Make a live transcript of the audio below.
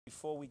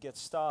before we get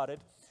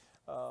started.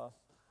 A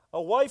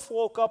wife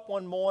woke up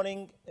one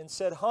morning and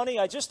said, "Honey,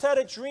 I just had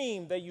a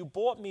dream that you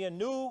bought me a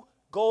new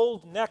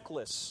gold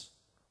necklace.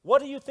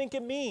 What do you think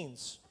it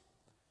means?"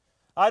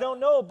 "I don't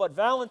know, but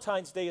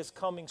Valentine's Day is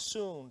coming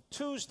soon.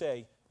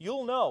 Tuesday,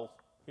 you'll know,"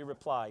 he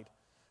replied.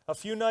 A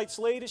few nights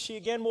later, she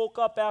again woke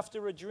up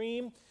after a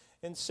dream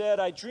and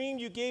said, "I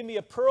dreamed you gave me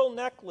a pearl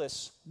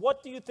necklace.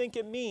 What do you think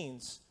it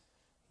means?"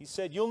 He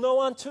said, "You'll know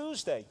on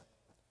Tuesday."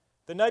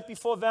 The night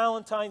before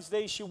Valentine's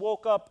Day, she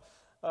woke up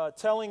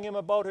telling him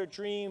about her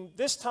dream.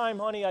 "This time,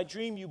 honey, I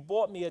dreamed you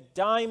bought me a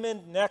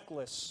diamond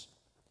necklace.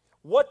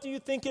 What do you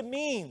think it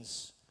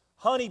means?"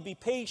 "Honey, be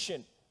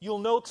patient. You'll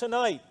know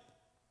tonight."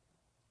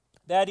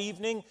 That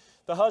evening,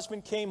 the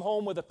husband came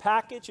home with a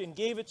package and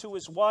gave it to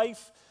his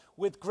wife.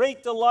 With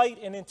great delight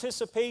and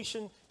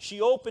anticipation, she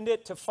opened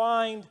it to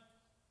find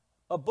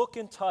a book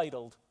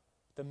entitled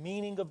 "The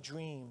Meaning of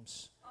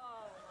Dreams."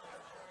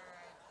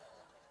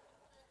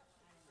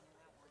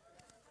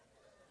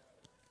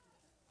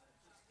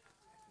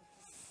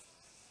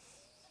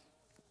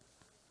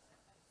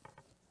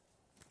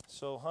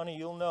 So, honey,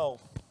 you'll know.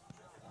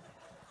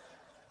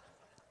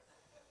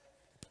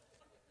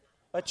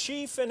 A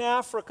chief in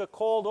Africa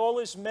called all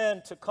his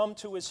men to come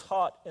to his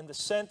hut in the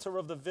center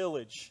of the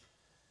village.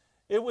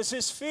 It was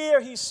his fear,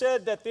 he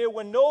said, that there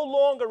were no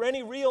longer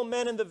any real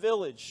men in the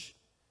village.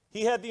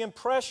 He had the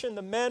impression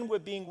the men were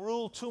being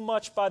ruled too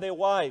much by their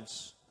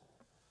wives.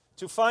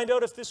 To find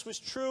out if this was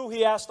true,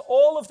 he asked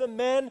all of the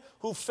men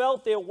who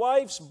felt their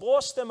wives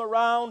bossed them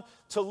around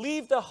to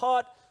leave the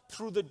hut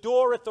through the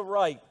door at the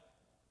right.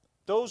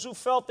 Those who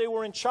felt they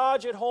were in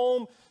charge at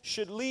home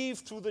should leave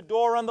through the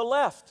door on the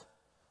left.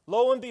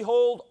 Lo and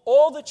behold,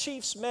 all the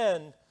chief's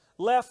men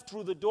left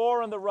through the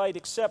door on the right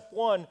except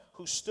one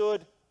who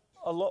stood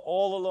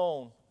all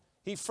alone.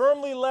 He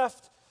firmly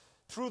left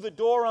through the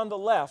door on the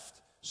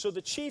left. So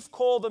the chief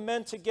called the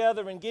men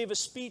together and gave a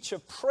speech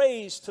of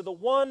praise to the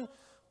one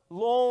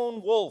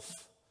lone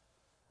wolf.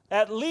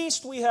 "At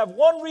least we have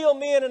one real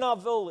man in our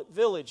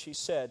village," he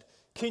said.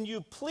 "Can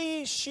you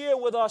please share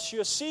with us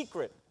your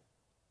secret?"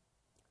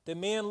 The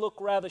man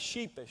looked rather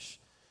sheepish,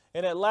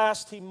 and at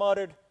last he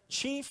muttered,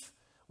 "Chief,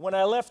 when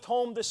I left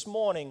home this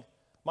morning,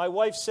 my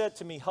wife said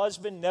to me,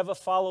 'Husband, never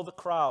follow the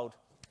crowd.'"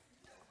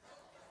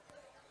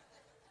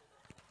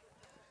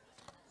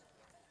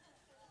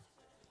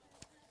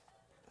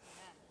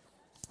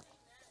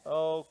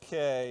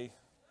 Okay.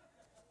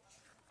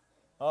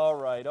 All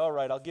right.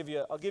 I'll give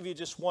you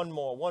just one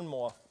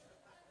more.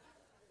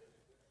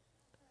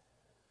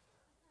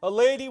 A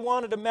lady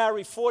wanted to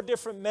marry 4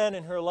 different men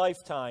in her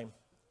lifetime.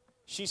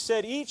 She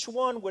said each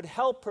one would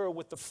help her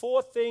with the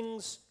 4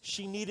 things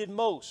she needed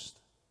most.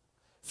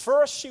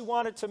 First, she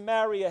wanted to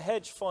marry a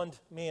hedge fund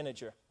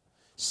manager.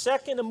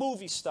 Second, a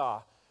movie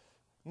star.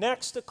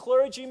 Next, a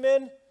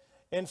clergyman.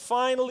 And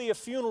finally, a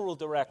funeral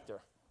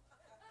director.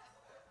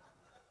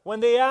 When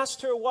they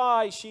asked her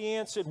why, she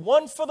answered,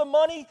 1 for the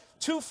money,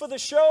 2 for the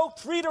show,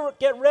 3 to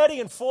get ready,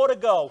 and 4 to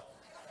go.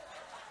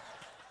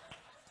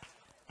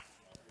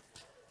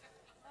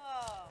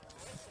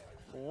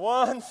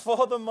 One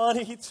for the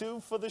money, 2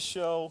 for the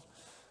show.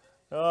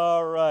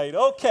 All right.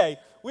 Okay.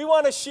 We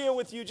want to share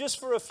with you just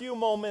for a few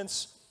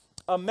moments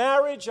a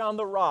marriage on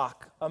the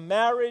rock. A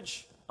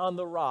marriage on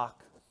the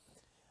rock.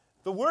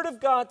 The Word of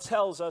God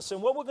tells us,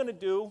 and what we're going to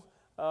do,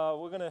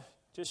 we're going to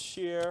just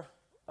share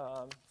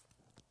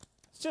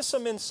just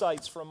some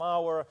insights from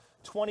our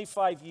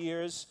 25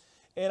 years.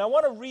 And I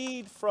want to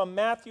read from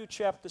Matthew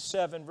chapter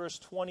 7, verse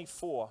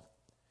 24.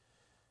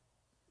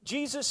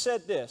 Jesus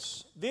said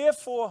this,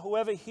 "Therefore,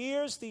 whoever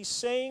hears these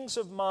sayings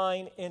of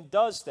mine and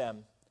does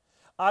them,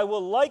 I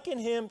will liken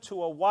him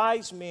to a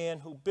wise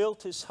man who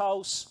built his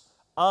house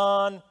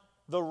on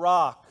the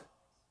rock.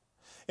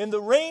 And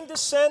the rain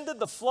descended,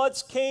 the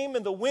floods came,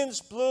 and the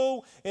winds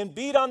blew and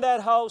beat on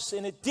that house,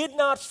 and it did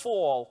not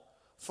fall,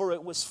 for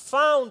it was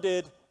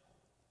founded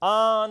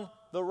on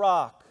the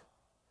rock.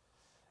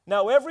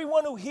 Now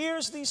everyone who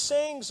hears these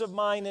sayings of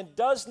mine and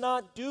does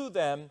not do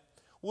them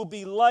will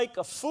be like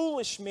a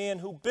foolish man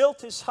who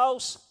built his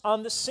house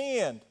on the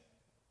sand.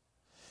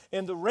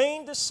 And the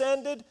rain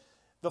descended,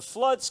 the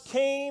floods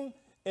came,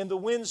 and the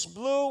winds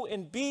blew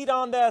and beat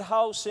on that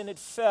house, and it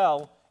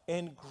fell,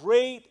 and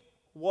great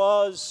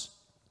was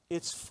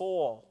its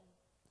fall."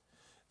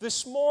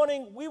 This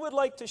morning, we would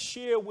like to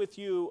share with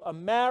you a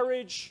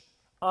marriage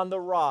on the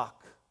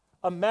rock.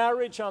 A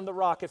marriage on the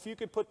rock. If you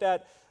could put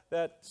that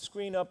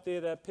screen up there,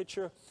 that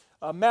picture.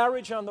 A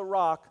marriage on the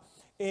rock.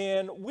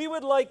 And we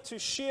would like to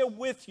share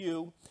with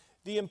you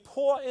the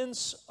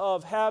importance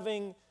of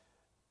having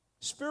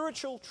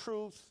spiritual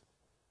truth,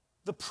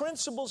 the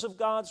principles of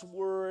God's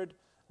Word,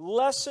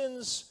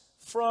 lessons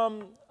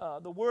from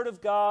the Word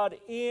of God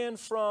and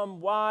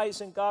from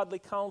wise and godly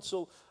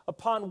counsel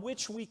upon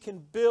which we can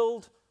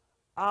build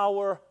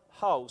our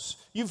house.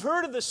 You've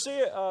heard of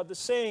the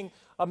saying,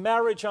 a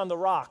marriage on the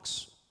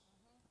rocks.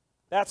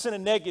 That's in a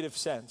negative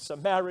sense, a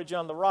marriage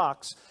on the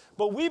rocks.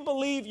 But we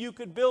believe you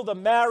could build a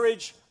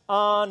marriage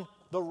on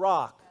the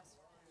rock.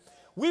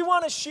 We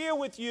want to share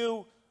with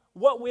you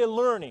what we're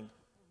learning.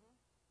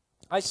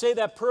 I say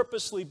that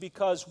purposely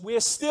because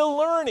we're still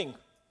learning.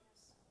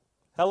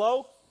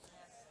 Hello?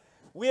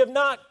 We have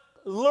not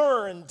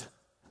learned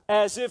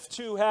as if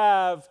to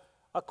have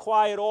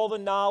acquired all the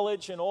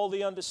knowledge and all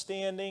the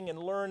understanding and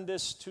learned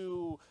this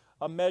to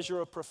a measure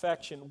of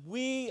perfection.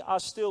 We are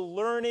still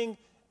learning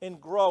and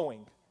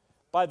growing.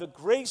 By the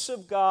grace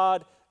of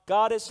God,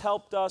 God has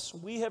helped us.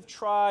 We have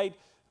tried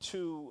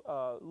to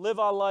live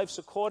our lives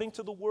according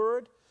to the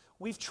Word.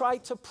 We've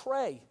tried to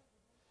pray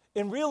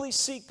and really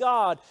seek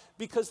God,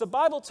 because the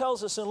Bible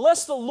tells us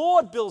unless the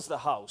Lord builds the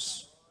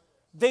house,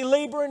 they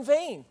labor in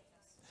vain.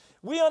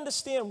 We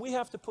understand we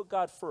have to put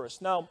God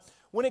first. Now,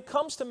 when it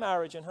comes to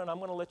marriage, and I'm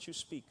going to let you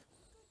speak.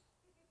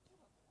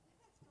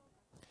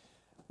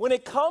 When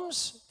it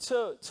comes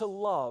to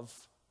love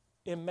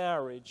in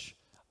marriage,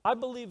 I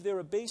believe there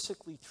are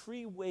basically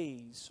three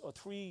ways or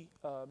three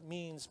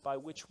means by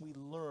which we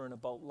learn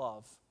about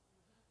love.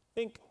 I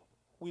think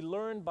we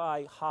learn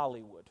by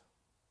Hollywood.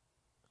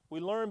 We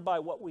learn by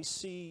what we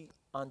see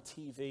on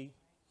TV.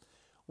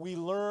 We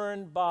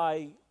learn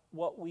by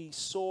what we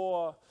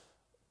saw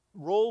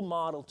role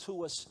model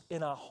to us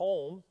in our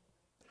home.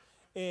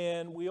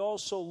 And we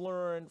also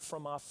learn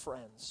from our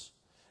friends.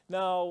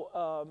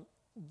 Now,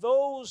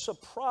 those are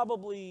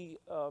probably,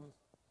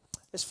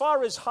 as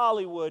far as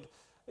Hollywood,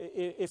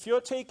 if you're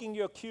taking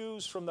your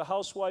cues from the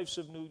housewives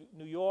of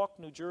New York,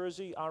 New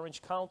Jersey,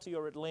 Orange County,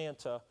 or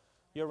Atlanta,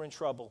 you're in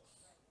trouble.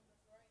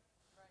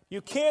 You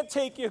can't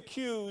take your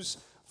cues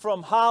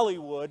from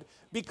Hollywood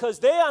because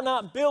they are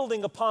not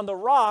building upon the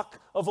rock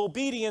of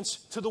obedience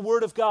to the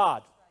Word of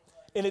God.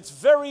 And it's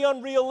very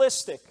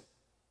unrealistic.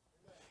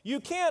 You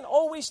can't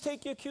always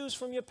take your cues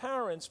from your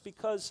parents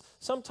because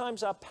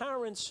sometimes our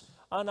parents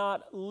are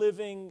not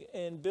living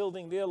and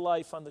building their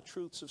life on the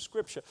truths of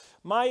Scripture.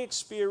 My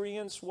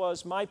experience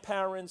was my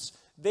parents,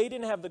 they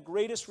didn't have the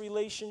greatest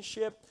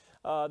relationship.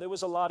 There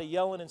was a lot of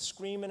yelling and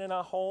screaming in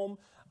our home.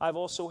 I've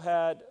also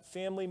had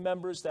family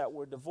members that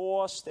were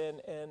divorced,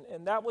 and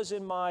that was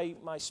in my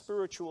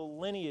spiritual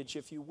lineage,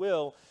 if you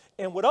will.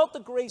 And without the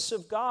grace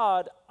of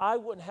God, I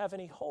wouldn't have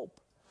any hope.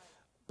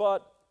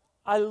 But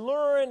I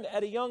learned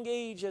at a young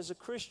age as a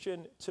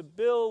Christian to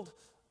build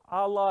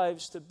our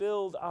lives, to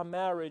build our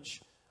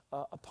marriage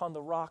upon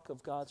the rock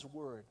of God's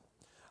Word.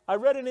 I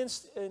read an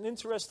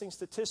interesting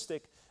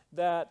statistic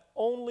that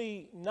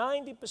only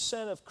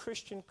 90% of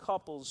Christian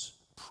couples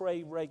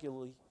pray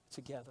regularly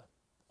together.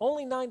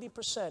 Only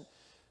 90%.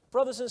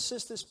 Brothers and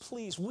sisters,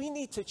 please, we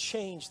need to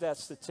change that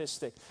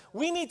statistic.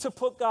 We need to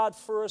put God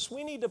first.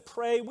 We need to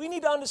pray. We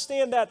need to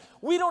understand that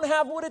we don't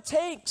have what it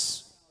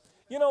takes.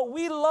 You know,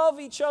 we love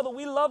each other.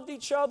 We loved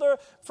each other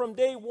from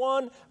day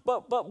one,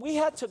 but we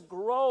had to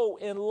grow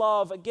in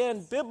love.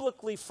 Again,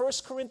 biblically, 1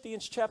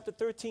 Corinthians chapter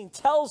 13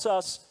 tells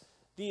us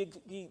the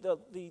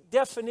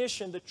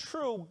definition, the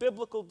true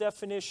biblical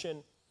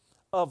definition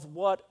of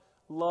what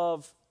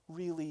love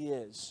really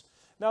is.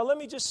 Now, let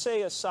me just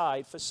say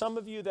aside, for some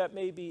of you that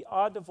maybe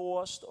are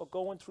divorced or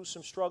going through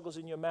some struggles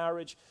in your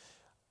marriage,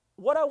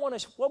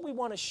 what we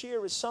want to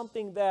share is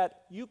something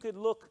that you could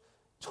look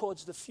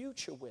towards the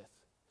future with.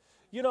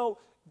 You know,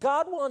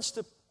 God wants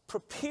to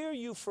prepare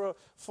you for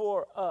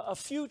a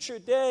future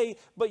day,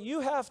 but you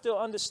have to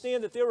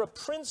understand that there are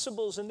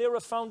principles and there are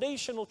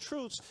foundational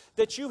truths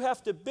that you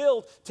have to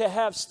build to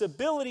have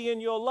stability in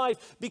your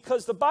life,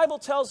 because the Bible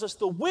tells us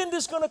the wind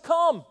is going to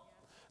come.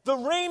 The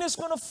rain is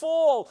going to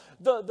fall.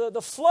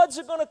 The floods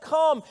are going to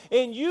come.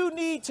 And you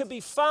need to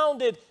be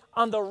founded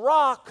on the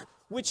rock,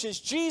 which is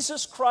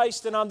Jesus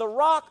Christ, and on the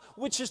rock,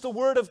 which is the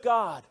Word of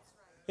God.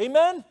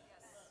 Amen?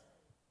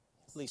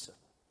 Lisa.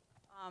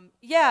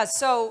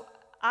 So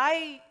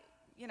I,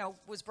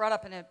 was brought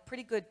up in a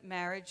pretty good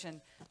marriage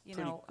and,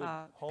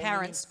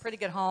 parents, pretty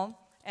good home.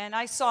 And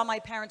I saw my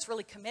parents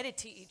really committed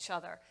to each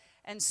other.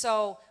 And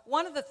so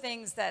one of the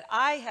things that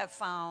I have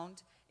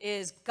found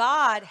is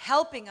God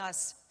helping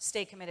us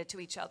stay committed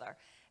to each other.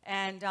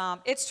 And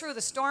it's true,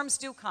 the storms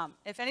do come.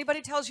 If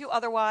anybody tells you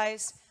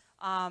otherwise,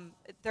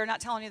 they're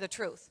not telling you the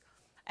truth.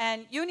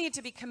 And you need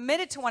to be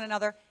committed to one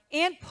another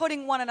and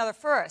putting one another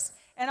first.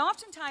 And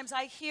oftentimes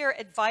I hear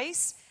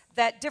advice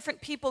that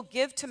different people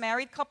give to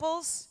married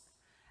couples,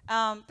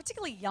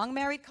 particularly young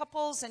married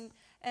couples. And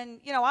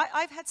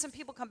I've had some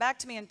people come back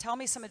to me and tell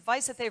me some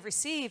advice that they've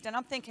received. And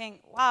I'm thinking,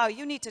 wow,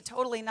 you need to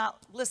totally not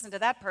listen to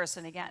that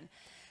person again.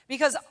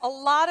 Because a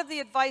lot of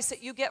the advice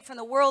that you get from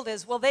the world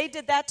is, well, they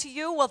did that to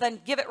you, well, then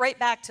give it right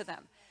back to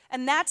them.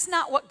 And that's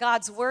not what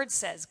God's Word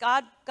says.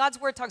 God's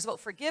Word talks about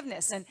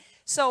forgiveness. And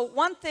so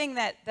one thing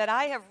that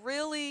I have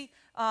really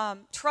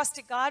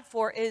trusted God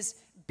for is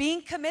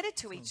being committed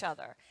to each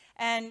other.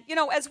 And,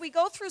 as we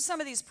go through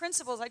some of these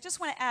principles, I just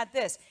want to add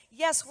this.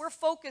 Yes, we're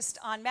focused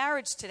on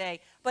marriage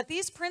today, but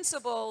these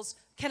principles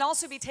can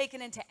also be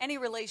taken into any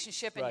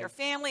relationship in your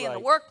family, in the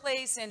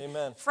workplace,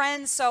 and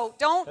friends. So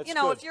don't,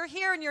 if you're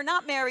here and you're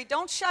not married,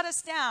 don't shut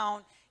us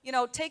down.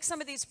 Take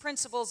some of these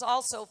principles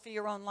also for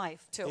your own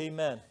life, too.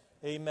 Amen.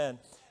 Amen.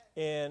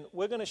 And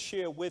we're going to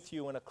share with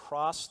you an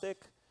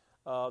acrostic,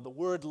 the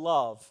word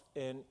love,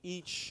 in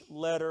each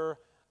letter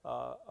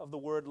of the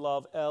word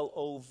love,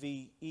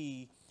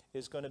 L-O-V-E,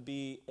 is going to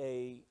be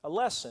a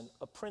lesson,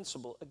 a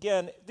principle.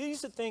 Again,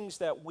 these are things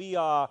that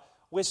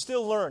we're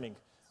still learning.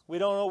 We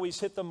don't always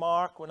hit the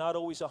mark. We're not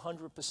always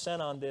 100%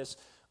 on this,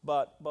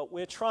 but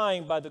we're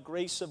trying by the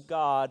grace of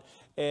God.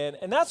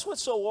 And that's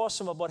what's so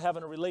awesome about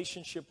having a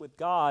relationship with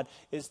God,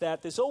 is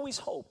that there's always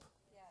hope.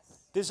 Yes.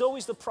 There's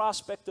always the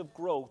prospect of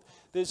growth.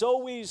 There's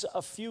always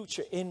a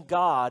future in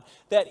God,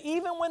 that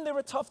even when there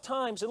are tough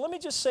times, and let me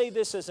just say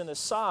this as an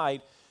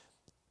aside,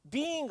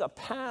 being a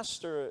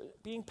pastor,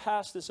 being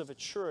pastors of a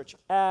church,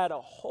 add a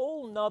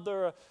whole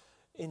nother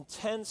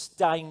intense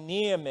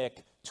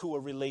dynamic to a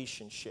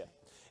relationship.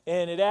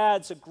 And it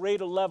adds a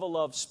greater level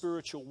of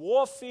spiritual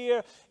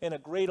warfare, and a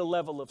greater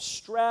level of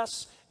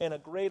stress, and a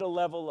greater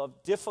level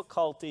of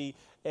difficulty.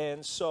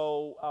 And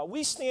so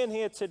we stand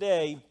here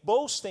today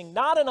boasting,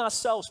 not in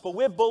ourselves, but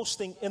we're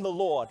boasting in the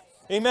Lord.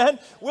 Amen?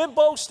 We're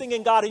boasting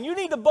in God, and you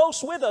need to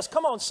boast with us.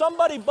 Come on,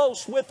 somebody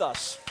boast with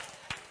us.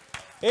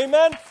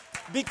 Amen?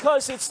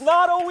 Because it's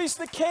not always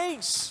the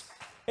case.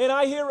 And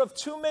I hear of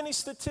too many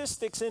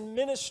statistics in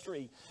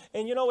ministry.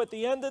 And you know, at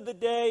the end of the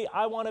day,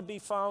 I want to be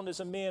found as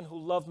a man who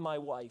loved my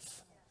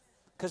wife.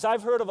 Because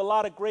I've heard of a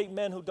lot of great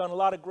men who've done a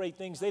lot of great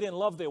things. They didn't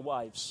love their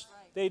wives.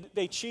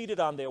 They cheated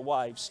on their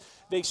wives.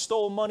 They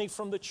stole money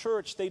from the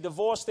church. They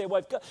divorced their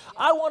wife.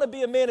 I want to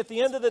be a man at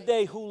the end of the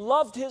day who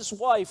loved his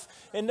wife.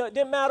 And it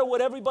didn't matter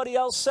what everybody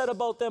else said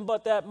about them,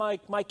 but that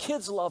my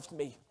kids loved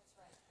me.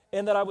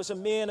 And that I was a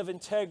man of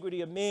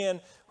integrity, a man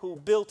who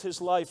built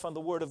his life on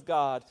the Word of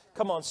God.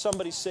 Come on,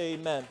 somebody say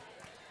amen.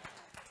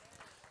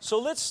 So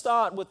let's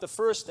start with the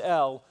first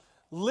L.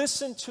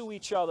 Listen to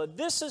each other.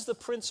 This is the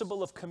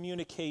principle of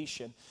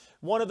communication.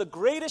 One of the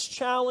greatest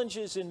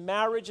challenges in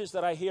marriages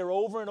that I hear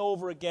over and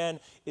over again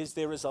is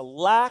there is a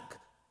lack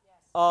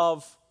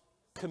of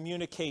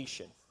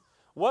communication.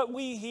 What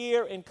we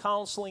hear in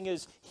counseling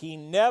is, he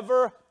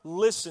never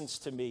listens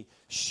to me.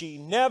 She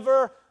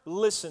never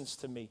listens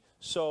to me.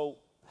 So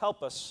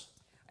help us.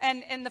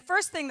 And the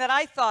first thing that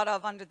I thought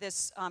of under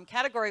this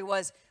category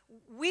was,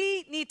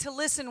 we need to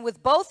listen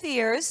with both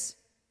ears.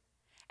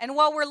 And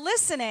while we're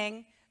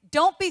listening,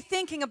 don't be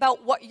thinking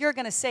about what you're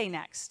going to say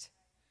next.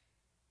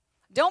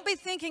 Don't be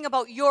thinking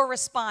about your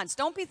response.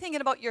 Don't be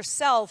thinking about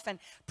yourself and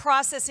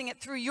processing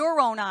it through your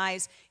own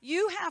eyes.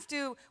 We have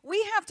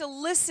to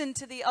listen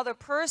to the other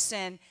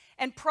person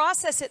and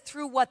process it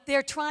through what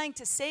they're trying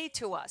to say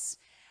to us.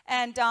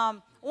 And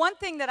one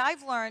thing that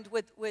I've learned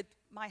with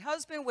my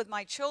husband, with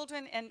my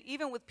children, and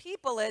even with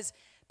people is,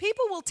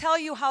 people will tell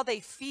you how they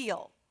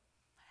feel.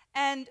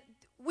 And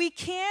we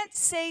can't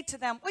say to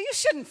them, well, you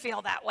shouldn't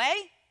feel that way.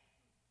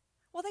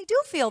 Well, they do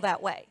feel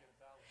that way.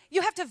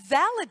 You have to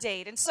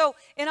validate. And so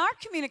in our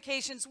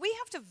communications, we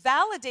have to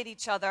validate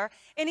each other.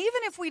 And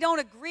even if we don't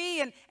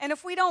agree, and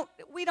if we don't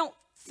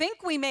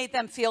think we made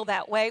them feel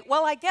that way,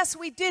 well, I guess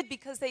we did,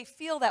 because they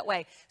feel that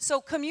way.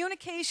 So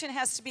communication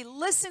has to be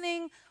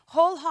listening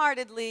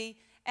wholeheartedly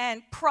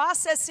and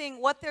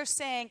processing what they're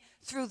saying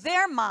through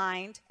their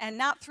mind, and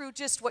not through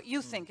just what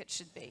you think it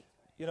should be.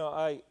 You know,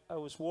 I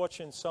was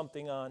watching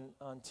something on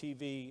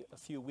TV a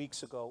few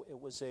weeks ago. It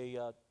was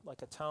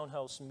like a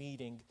townhouse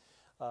meeting,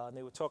 and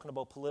they were talking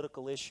about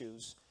political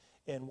issues.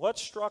 And what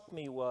struck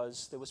me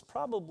was, there was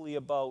probably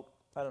about,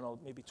 I don't know,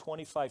 maybe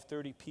 25,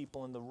 30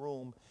 people in the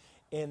room.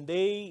 And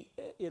they,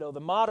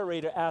 the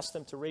moderator asked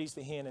them to raise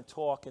their hand and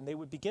talk. And they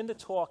would begin to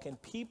talk,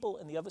 and people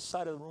on the other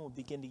side of the room would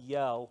begin to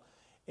yell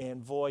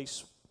and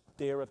voice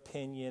their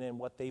opinion and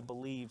what they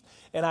believed.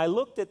 And I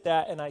looked at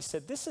that and I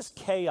said, this is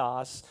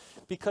chaos,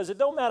 because it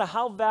don't matter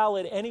how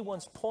valid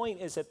anyone's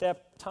point is at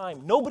that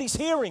time. Nobody's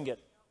hearing it.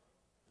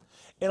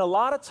 And a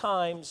lot of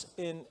times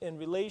in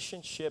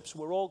relationships,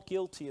 we're all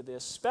guilty of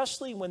this,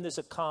 especially when there's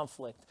a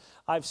conflict.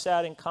 I've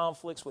sat in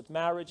conflicts with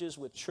marriages,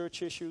 with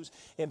church issues,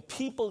 and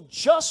people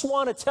just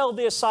want to tell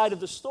their side of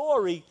the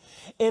story,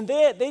 and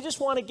they just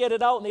want to get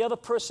it out, and the other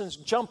person's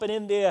jumping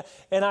in there.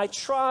 And I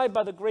try,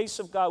 by the grace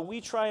of God, we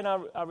try in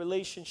our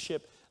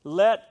relationship,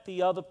 let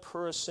the other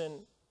person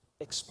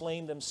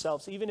explain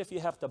themselves, even if you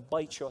have to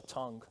bite your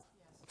tongue.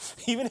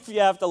 Even if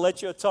you have to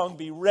let your tongue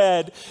be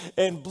red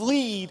and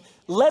bleed,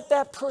 let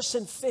that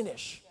person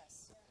finish.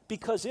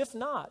 Because if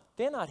not,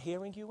 they're not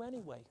hearing you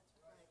anyway.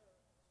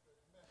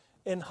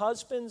 And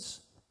husbands,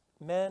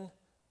 men,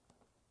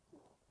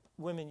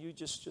 women, you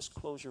just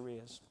close your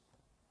ears.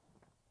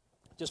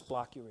 Just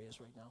block your ears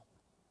right now.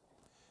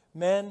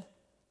 Men,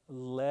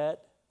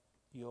 let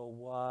your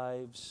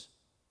wives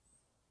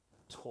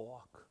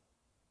talk.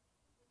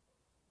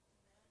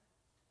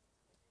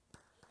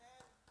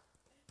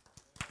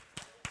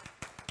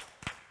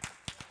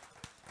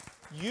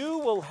 You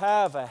will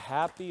have a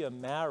happier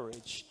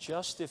marriage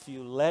just if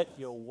you let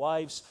your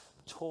wives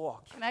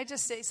talk. Can I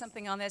just say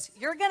something on this?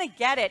 You're going to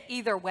get it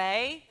either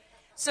way.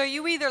 So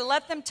you either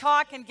let them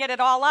talk and get it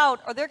all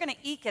out, or they're going to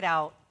eke it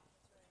out.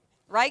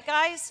 Right,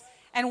 guys?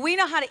 And we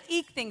know how to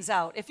eke things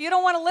out. If you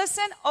don't want to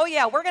listen, oh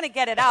yeah, we're going to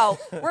get it out.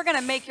 We're going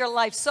to make your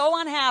life so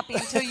unhappy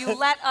until you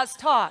let us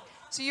talk.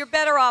 So you're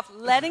better off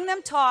letting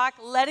them talk,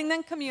 letting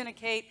them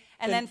communicate,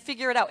 and then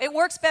figure it out. It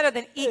works better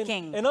than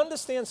eking. And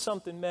understand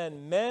something,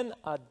 men. Men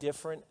are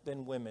different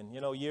than women.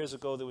 You know, years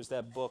ago there was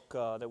that book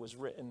that was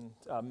written,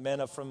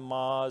 Men Are From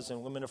Mars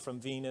and Women Are From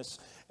Venus.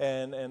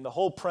 And the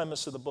whole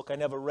premise of the book, I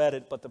never read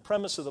it, but the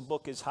premise of the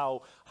book is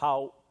how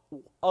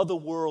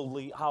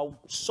otherworldly, how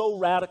so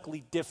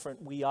radically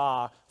different we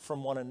are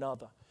from one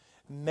another.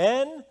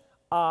 Men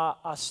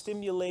are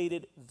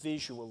stimulated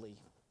visually.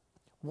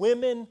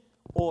 Women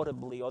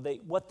audibly, or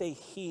what they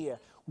hear.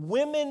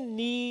 Women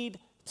need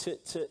to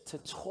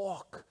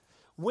talk.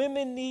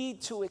 Women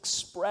need to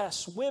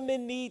express.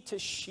 Women need to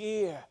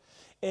share.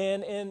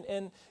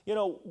 And you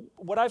know,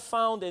 what I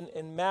found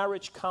in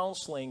marriage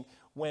counseling,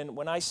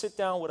 when I sit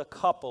down with a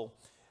couple,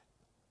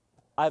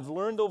 I've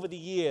learned over the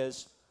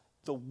years,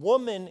 the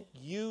woman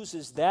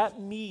uses that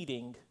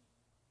meeting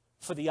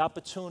for the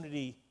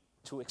opportunity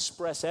to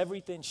express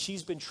everything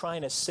she's been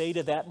trying to say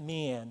to that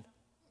man,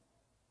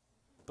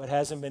 but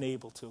hasn't been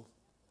able to.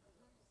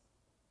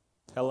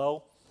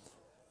 Hello?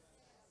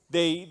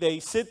 They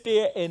sit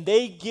there and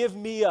they give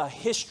me a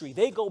history.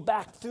 They go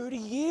back 30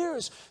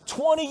 years,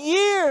 20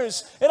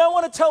 years. And I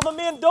want to tell the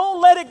man,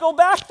 don't let it go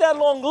back that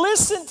long.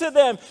 Listen to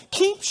them.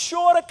 Keep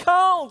short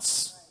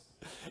accounts.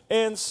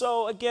 And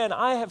so, again,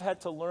 I have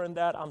had to learn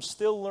that. I'm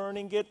still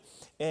learning it.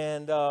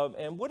 And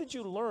what did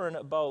you learn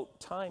about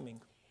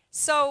timing?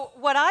 So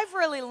what I've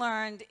really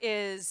learned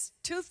is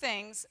two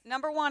things.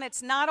 Number one,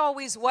 it's not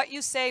always what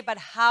you say, but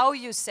how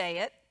you say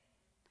it.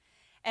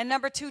 And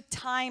number two,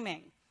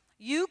 timing.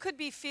 You could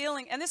be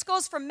feeling, and this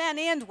goes for men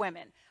and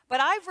women, but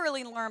I've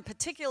really learned,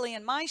 particularly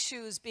in my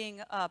shoes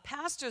being a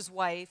pastor's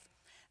wife,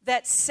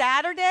 that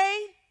Saturday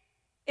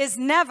is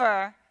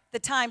never the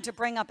time to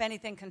bring up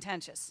anything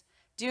contentious.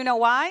 Do you know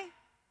why?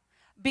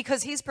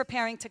 Because he's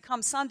preparing to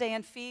come Sunday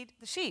and feed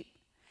the sheep.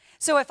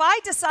 So if I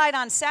decide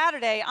on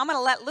Saturday I'm going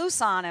to let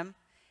loose on him,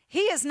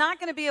 he is not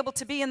going to be able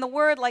to be in the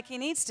Word like he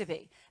needs to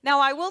be. Now,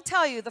 I will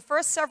tell you, the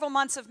first several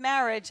months of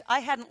marriage, I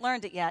hadn't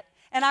learned it yet.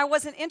 And I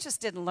wasn't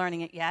interested in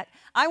learning it yet.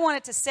 I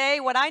wanted to say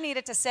what I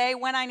needed to say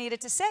when I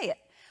needed to say it.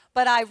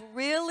 But I've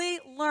really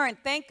learned,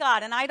 thank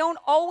God, and I don't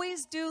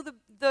always do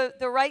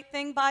the right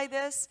thing by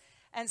this,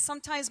 and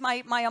sometimes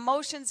my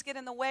emotions get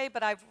in the way,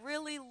 but I've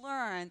really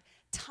learned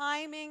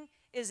timing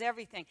is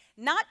everything.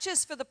 Not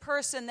just for the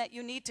person that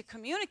you need to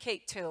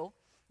communicate to,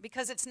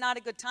 because it's not a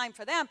good time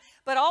for them,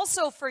 but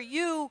also for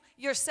you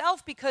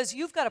yourself, because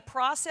you've got to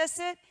process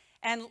it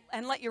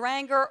and let your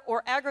anger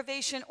or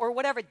aggravation or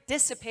whatever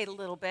dissipate a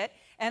little bit,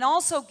 and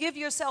also give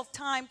yourself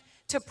time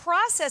to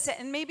process it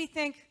and maybe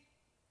think,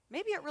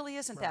 maybe it really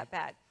isn't that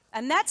bad.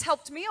 And that's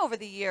helped me over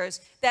the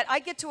years, that I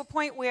get to a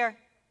point where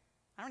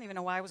I don't even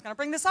know why I was going to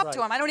bring this up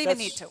to him. I don't even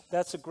need to.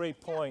 That's a great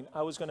point.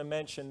 I was going to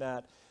mention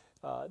that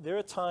there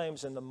are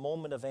times in the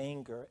moment of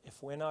anger,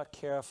 if we're not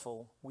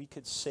careful, we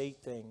could say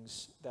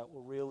things that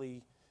will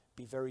really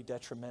be very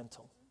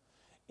detrimental.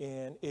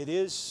 And it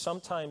is,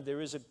 sometimes there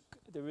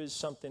is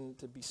something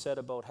to be said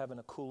about having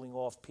a cooling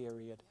off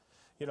period.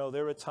 You know,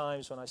 there are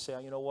times when I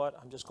say, you know what,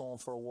 I'm just going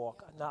for a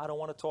walk. No, I don't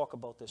want to talk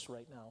about this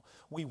right now.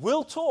 We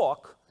will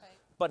talk,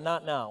 but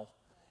not now,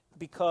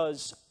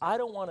 because I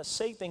don't want to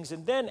say things.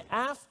 And then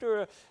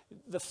after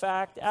the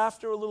fact,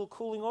 after a little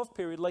cooling off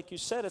period, like you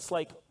said, it's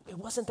like, it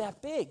wasn't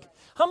that big.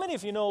 How many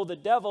of you know the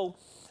devil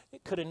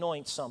could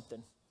anoint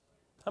something?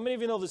 How many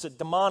of you know there's a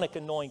demonic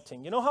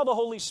anointing? You know how the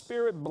Holy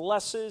Spirit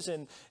blesses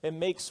and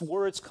makes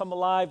words come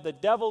alive? The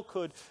devil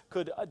could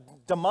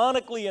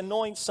demonically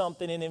anoint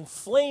something and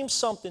inflame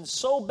something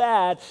so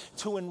bad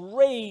to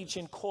enrage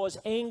and cause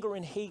anger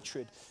and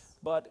hatred.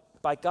 But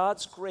by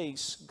God's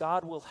grace,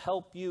 God will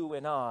help you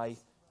and I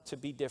to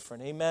be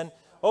different. Amen?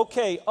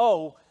 Okay,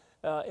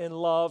 in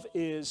love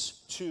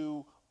is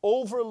to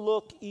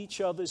overlook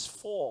each other's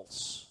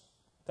faults.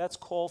 That's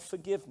called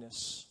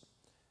forgiveness.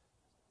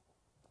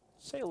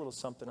 Say a little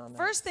something on that.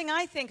 First thing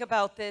I think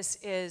about this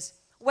is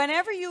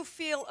whenever you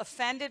feel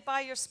offended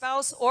by your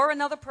spouse or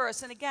another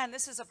person, again,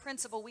 this is a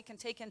principle we can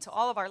take into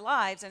all of our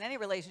lives in any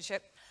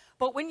relationship,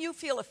 but when you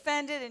feel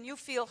offended and you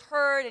feel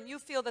hurt and you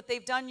feel that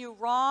they've done you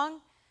wrong,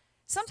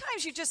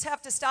 sometimes you just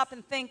have to stop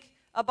and think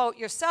about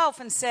yourself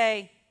and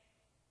say,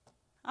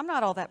 I'm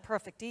not all that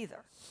perfect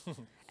either.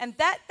 And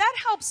that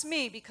helps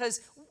me,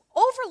 because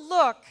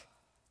overlook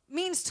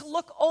means to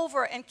look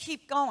over and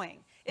keep going.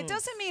 It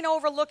doesn't mean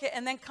overlook it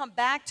and then come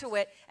back to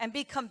it and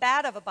be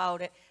combative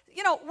about it.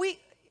 You know, we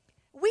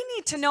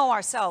need to know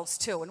ourselves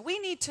too, and we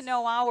need to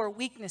know our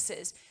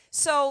weaknesses.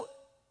 So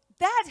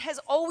that has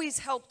always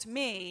helped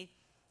me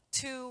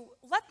to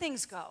let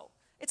things go.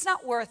 It's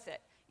not worth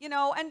it. You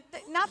know, and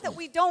not that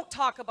we don't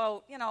talk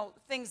about, you know,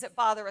 things that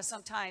bother us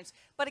sometimes.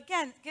 But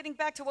again, getting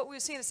back to what we were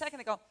saying a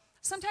second ago,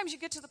 sometimes you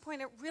get to the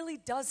point it really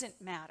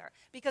doesn't matter,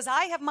 because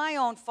I have my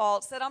own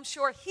faults that I'm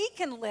sure he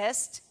can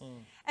list.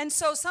 And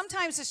so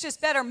sometimes it's just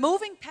better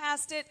moving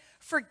past it,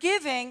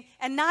 forgiving,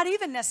 and not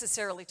even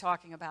necessarily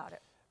talking about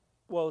it.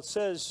 Well, it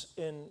says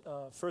in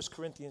 1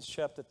 Corinthians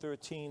chapter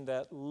 13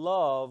 that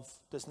love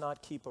does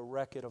not keep a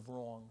record of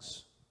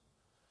wrongs.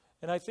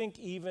 And I think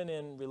even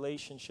in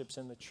relationships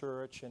in the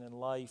church and in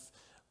life,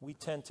 we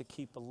tend to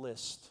keep a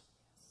list.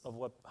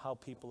 of how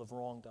people have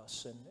wronged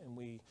us. And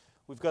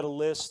we've got a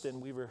list,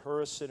 and we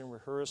rehearse it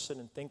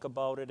and think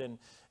about it.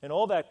 And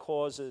all that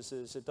causes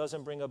is it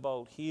doesn't bring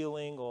about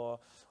healing or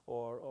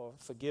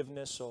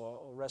forgiveness or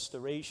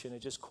restoration. It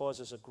just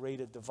causes a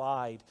greater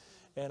divide.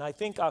 And I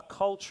think our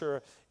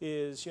culture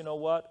is, you know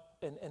what,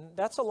 and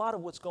that's a lot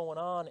of what's going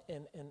on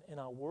in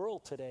our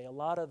world today. A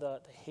lot of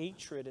the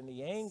hatred and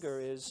the anger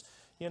is,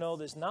 you know,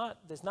 there's not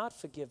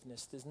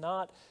forgiveness. There's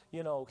not,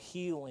 you know,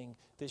 healing.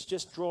 There's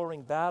just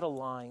drawing battle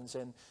lines.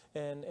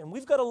 And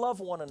we've got to love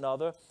one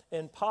another.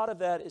 And part of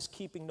that is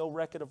keeping no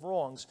record of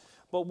wrongs.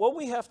 But what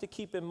we have to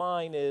keep in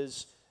mind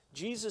is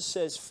Jesus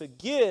says,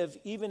 forgive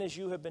even as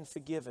you have been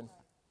forgiven.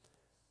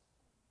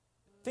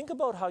 Think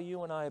about how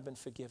you and I have been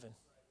forgiven.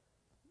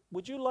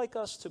 Would you like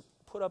us to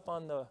put up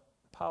on the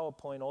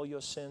PowerPoint all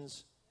your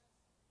sins?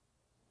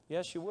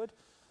 Yes, you would?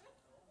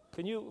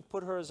 Can you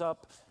put hers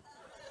up?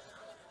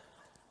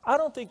 I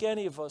don't think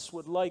any of us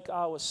would like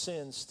our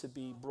sins to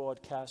be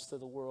broadcast to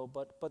the world,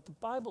 but the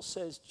Bible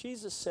says,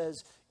 Jesus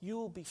says, you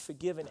will be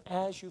forgiven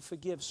as you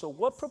forgive. So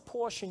what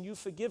proportion you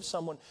forgive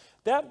someone,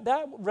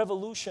 that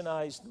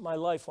revolutionized my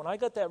life. When I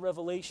got that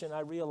revelation,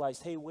 I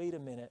realized, hey, wait a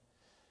minute.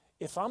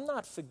 If I'm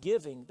not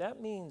forgiving,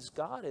 that means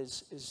God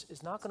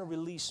is not going to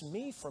release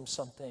me from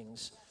some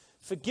things.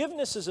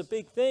 Forgiveness is a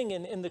big thing.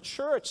 And in the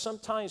church,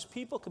 sometimes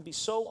people can be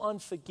so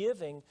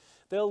unforgiving.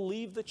 They'll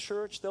leave the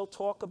church. They'll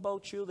talk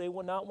about you. They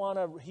will not want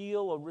to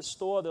heal or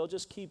restore. They'll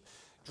just keep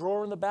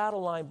drawing the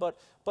battle line. But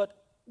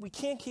we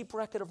can't keep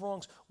record of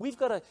wrongs. We've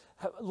got to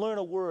learn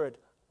a word.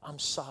 I'm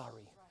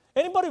sorry.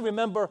 Anybody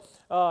remember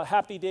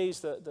Happy Days,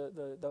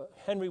 the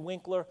Henry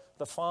Winkler,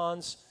 the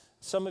Fonz?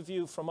 Some of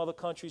you from other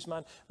countries,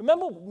 man.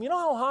 Remember, you know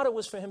how hard it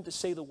was for him to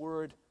say the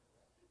word?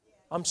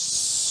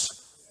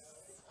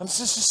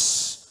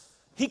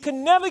 He could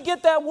never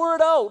get that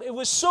word out. It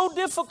was so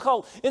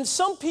difficult. And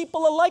some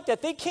people are like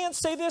that. They can't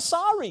say they're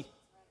sorry.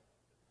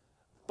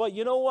 But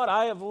you know what?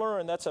 I have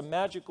learned that's a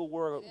magical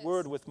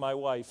word with my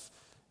wife.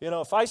 You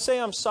know, if I say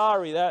I'm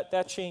sorry,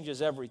 that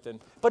changes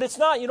everything. But it's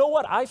not, you know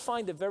what? I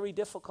find it very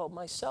difficult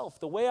myself.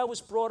 The way I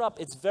was brought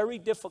up, it's very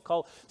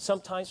difficult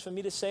sometimes for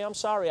me to say I'm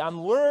sorry.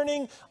 I'm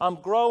learning, I'm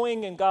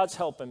growing, and God's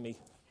helping me.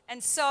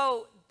 And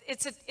so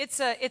it's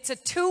a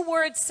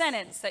two-word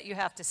sentence that you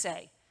have to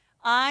say.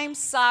 I'm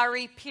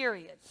sorry,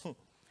 period.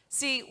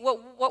 See,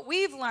 what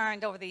we've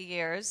learned over the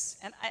years,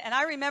 and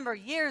I remember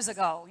years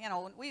ago, you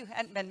know, we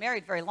hadn't been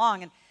married very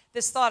long, and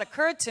this thought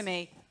occurred to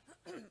me.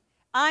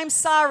 I'm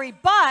sorry,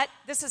 but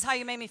this is how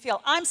you made me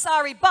feel. I'm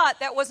sorry, but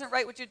that wasn't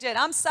right what you did.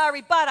 I'm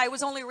sorry, but I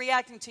was only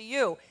reacting to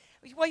you.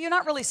 Well, you're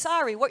not really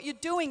sorry. What you're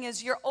doing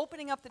is you're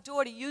opening up the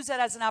door to use that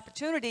as an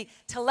opportunity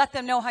to let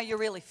them know how you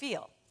really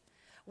feel.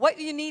 What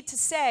you need to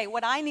say,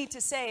 what I need to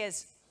say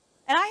is,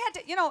 and I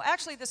had to, you know,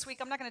 actually this week,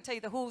 I'm not going to tell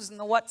you the who's and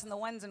the what's and the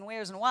when's and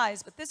where's and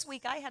why's, but this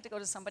week I had to go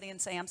to somebody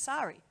and say, I'm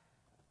sorry.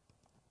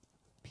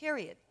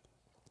 Period.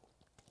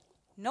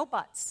 No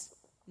buts.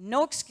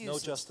 No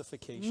excuses. No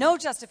justification. No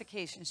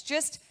justifications.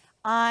 Just,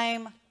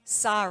 I'm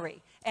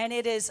sorry. And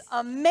it is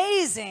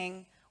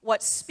amazing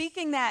what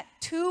speaking that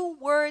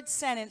two-word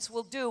sentence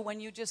will do when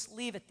you just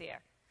leave it there.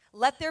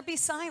 Let there be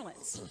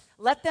silence.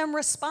 Let them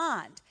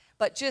respond.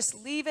 But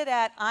just leave it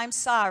at, I'm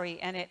sorry,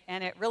 and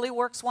it really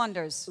works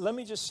wonders. Let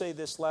me just say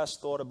this last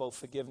thought about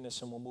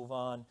forgiveness, and we'll move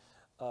on.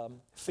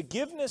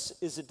 Forgiveness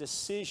is a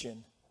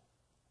decision,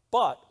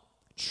 but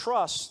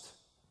trust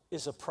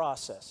is a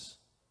process.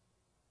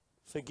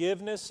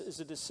 Forgiveness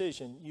is a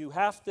decision. You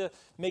have to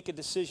make a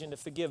decision to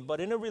forgive. But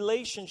in a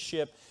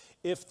relationship,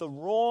 if the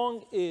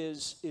wrong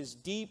is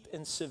deep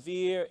and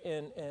severe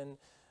and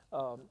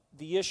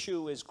the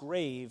issue is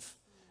grave,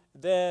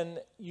 then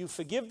you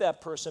forgive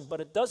that person, but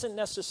it doesn't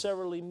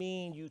necessarily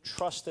mean you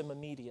trust them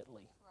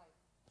immediately. Right.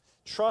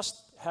 Trust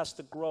has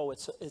to grow.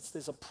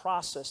 There's a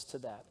process to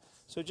that.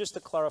 So just a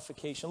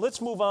clarification.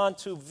 Let's move on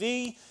to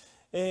V,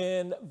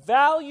 and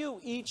value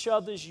each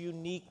other's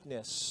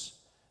uniqueness.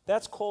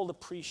 That's called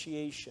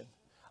appreciation.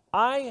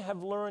 I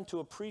have learned to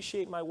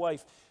appreciate my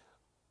wife.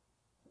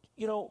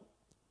 You know,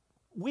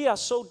 we are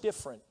so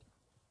different.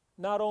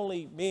 Not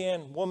only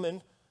man,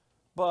 woman,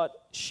 but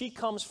she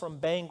comes from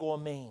Bangor,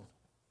 Maine.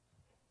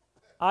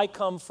 I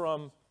come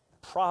from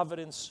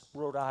Providence,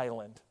 Rhode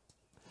Island.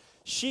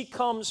 She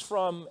comes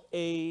from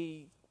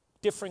a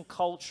different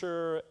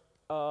culture,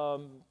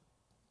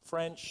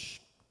 French,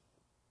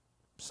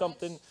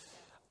 something.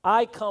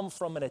 I come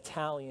from an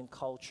Italian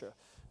culture.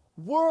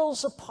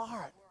 Worlds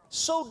apart.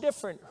 So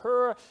different.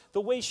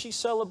 The way she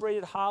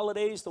celebrated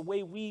holidays, the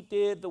way we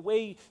did, the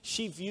way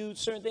she viewed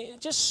certain things,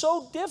 just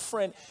so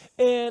different.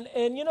 And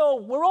you know,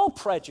 we're all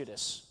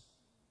prejudiced.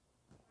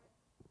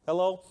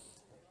 Hello?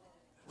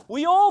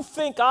 We all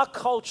think our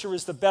culture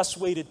is the best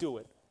way to do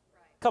it.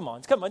 Come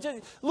on,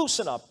 just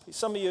loosen up.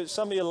 Some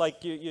of you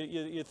like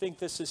you think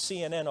this is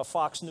CNN or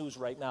Fox News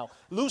right now.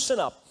 Loosen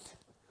up.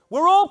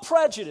 We're all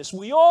prejudiced.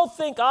 We all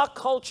think our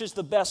culture is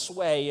the best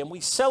way, and we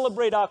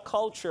celebrate our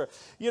culture,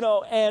 you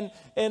know. And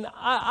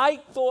I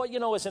thought, you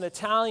know, as an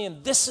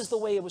Italian, this is the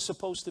way it was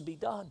supposed to be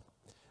done.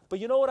 But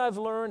you know what I've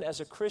learned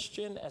as a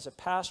Christian, as a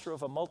pastor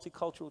of a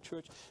multicultural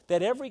church?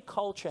 That every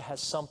culture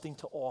has something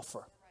to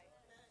offer.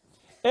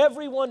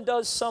 Everyone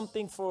does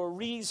something for a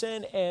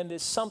reason, and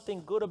there's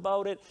something good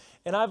about it.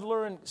 And I've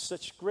learned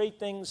such great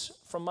things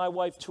from my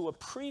wife to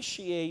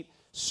appreciate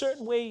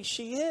certain ways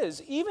she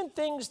is. Even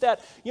things that,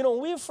 you know,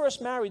 when we were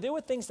first married, there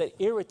were things that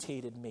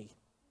irritated me.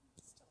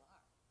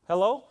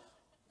 Hello?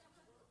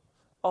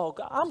 Oh,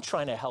 God, I'm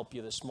trying to help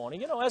you this morning.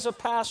 You know, as a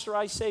pastor,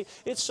 I say,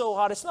 it's so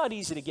hard. It's not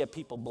easy to get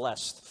people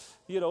blessed.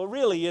 You know, it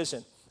really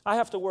isn't. I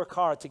have to work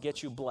hard to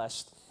get you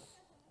blessed.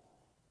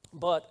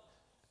 But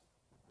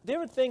there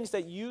are things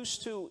that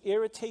used to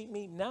irritate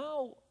me.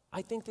 Now,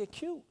 I think they're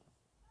cute.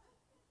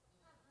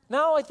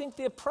 Now I think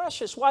they're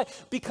precious. Why?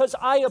 Because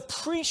I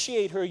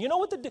appreciate her. You know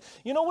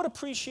what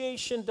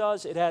appreciation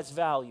does? It adds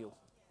value.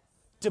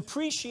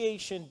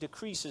 Depreciation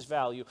decreases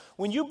value.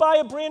 When you buy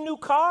a brand new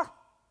car,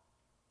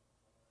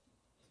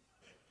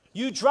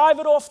 you drive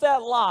it off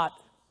that lot,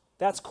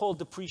 that's called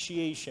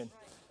depreciation.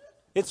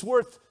 It's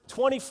worth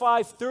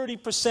 25,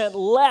 30%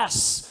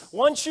 less.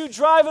 Once you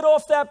drive it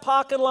off that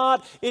parking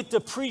lot, it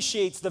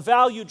depreciates. The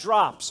value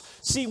drops.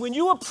 See, when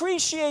you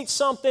appreciate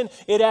something,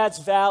 it adds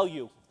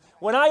value.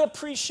 When I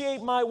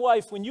appreciate my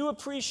wife, when you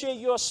appreciate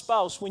your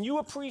spouse, when you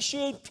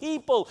appreciate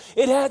people,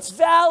 it adds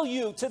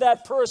value to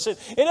that person.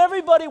 And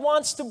everybody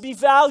wants to be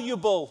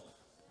valuable.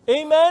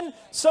 Amen?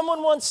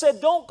 Someone once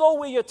said, don't go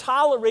where you're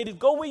tolerated,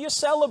 go where you're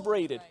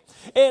celebrated.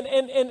 And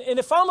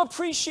if I'm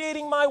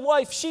appreciating my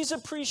wife, she's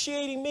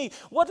appreciating me.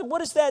 What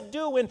does that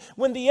do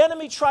when the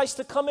enemy tries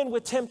to come in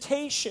with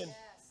temptation?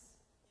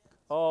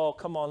 Oh,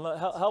 come on,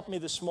 help me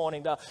this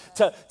morning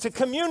to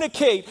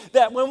communicate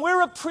that when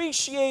we're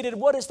appreciated,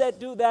 what does that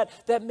do?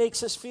 That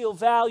makes us feel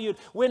valued.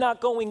 We're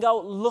not going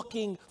out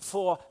looking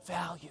for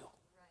value.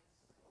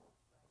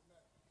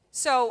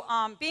 So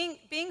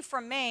being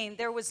from Maine,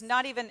 there was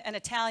not even an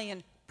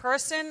Italian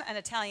person, an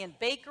Italian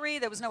bakery.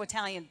 There was no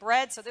Italian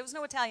bread, so there was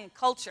no Italian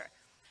culture.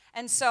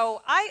 And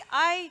so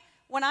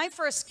when I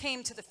first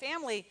came to the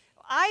family,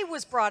 I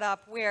was brought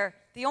up where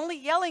the only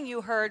yelling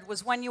you heard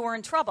was when you were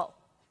in trouble.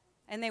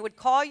 And they would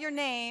call your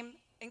name,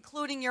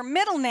 including your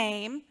middle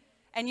name,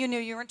 and you knew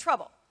you were in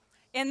trouble.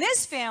 In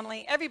this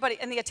family, everybody,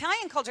 in the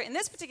Italian culture, in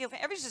this particular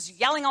family, everybody's just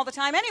yelling all the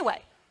time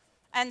anyway.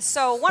 And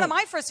so one of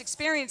my first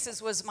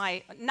experiences was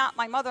not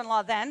my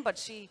mother-in-law then, but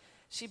she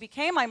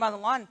became my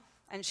mother-in-law,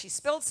 and she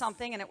spilled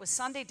something, and it was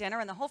Sunday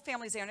dinner, and the whole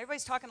family's there, and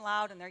everybody's talking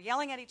loud, and they're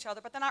yelling at each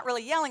other, but they're not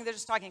really yelling, they're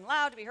just talking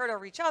loud to be heard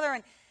over each other,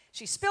 and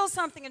she spills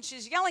something, and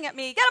she's yelling at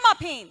me, get a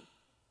moppine.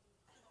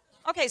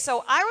 Okay,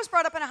 so I was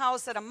brought up in a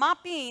house that a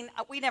moppine,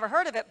 we never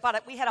heard of it,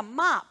 but we had a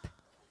mop.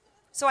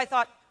 So I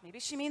thought, maybe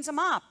she means a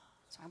mop.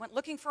 So I went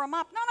looking for a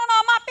mop. No,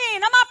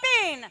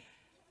 a moppine.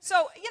 So,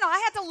 you know, I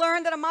had to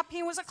learn that a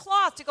moppine was a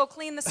cloth to go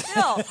clean the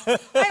spill. I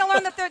had to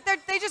learn that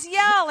they just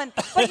yell.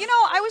 But, you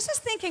know, I was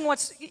just thinking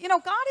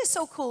God is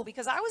so cool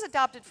because I was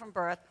adopted from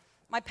birth.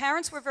 My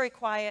parents were very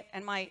quiet,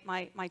 and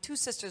my two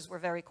sisters were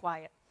very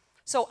quiet.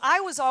 So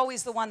I was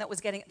always the one that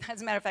was getting,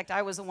 as a matter of fact,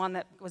 I was the one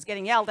that was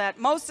getting yelled at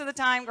most of the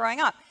time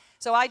growing up.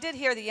 So I did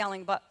hear the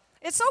yelling, but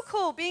it's so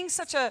cool being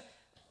such a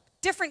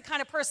different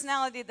kind of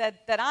personality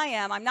that I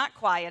am. I'm not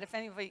quiet. If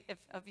any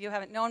of you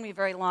haven't known me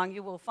very long,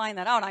 you will find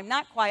that out. I'm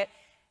not quiet.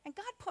 And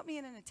God put me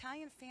in an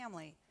Italian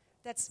family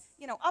that's,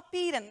 you know,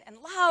 upbeat and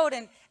loud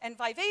and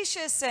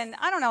vivacious. And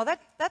I don't know,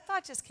 that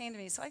thought just came to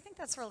me. So I think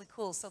that's really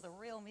cool. So the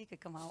real me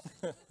could come out.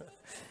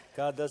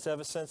 God does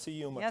have a sense of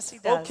humor. Yes, he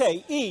does.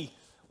 Okay, E.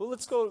 Well,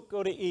 let's go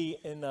to E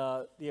in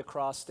the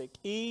acrostic.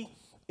 E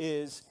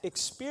is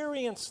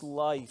experience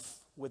life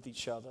with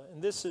each other. And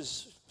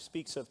this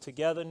speaks of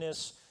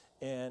togetherness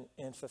and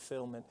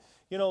fulfillment.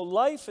 You know,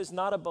 life is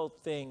not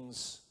about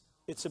things.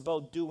 It's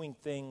about doing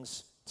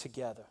things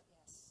together.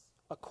 Yes.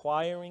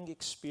 Acquiring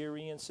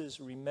experiences,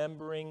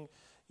 remembering,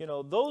 you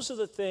know, those are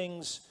the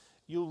things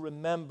you'll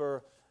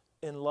remember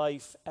in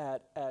life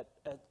at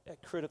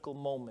critical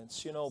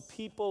moments. You know,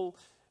 people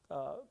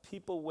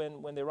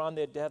when they're on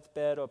their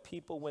deathbed, or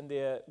people when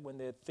they're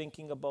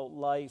thinking about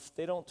life,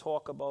 they don't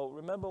talk about,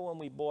 remember when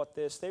we bought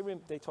this.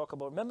 They talk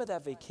about, remember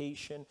that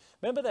vacation,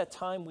 remember that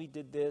time we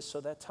did this,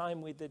 or that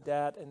time we did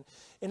that.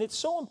 And it's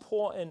so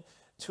important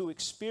to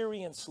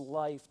experience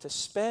life, to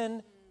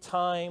spend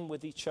time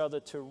with each other,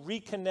 to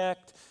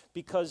reconnect,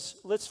 because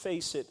let's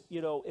face it,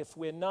 you know, if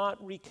we're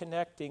not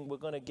reconnecting, we're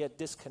going to get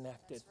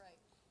disconnected.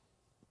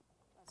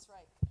 That's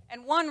right.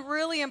 And one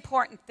really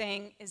important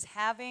thing is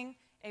having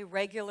a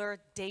regular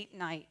date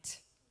night.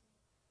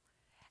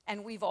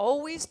 And we've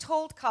always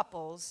told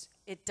couples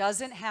it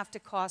doesn't have to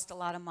cost a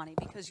lot of money,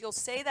 because you'll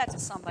say that to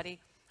somebody,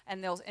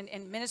 and they'll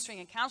in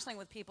ministering and counseling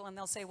with people, and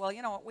they'll say, well,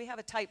 you know what, we have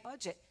a tight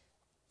budget.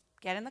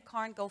 Get in the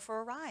car and go for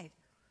a ride.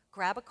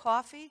 Grab a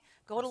coffee,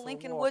 go to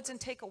Lincoln Woods and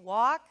take a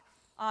walk.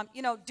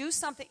 You know, do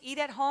something, eat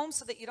at home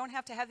so that you don't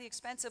have to have the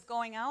expense of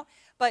going out.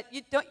 But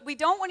we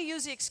don't want to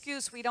use the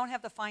excuse we don't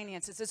have the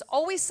finances. There's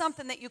always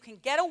something that you can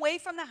get away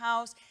from the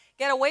house,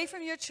 get away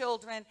from your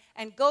children,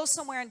 and go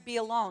somewhere and be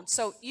alone.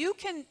 So you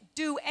can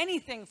do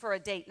anything for a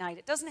date night.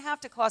 It doesn't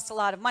have to cost a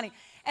lot of money.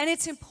 And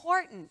it's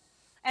important.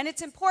 And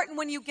it's important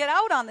when you get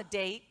out on the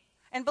date,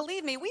 and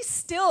believe me, we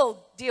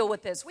still deal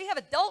with this. We have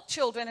adult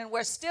children, and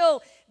we're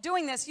still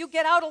doing this. You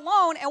get out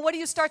alone, and what do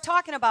you start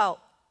talking about?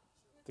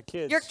 The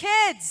kids. Your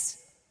kids.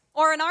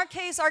 Or in our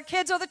case, our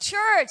kids or the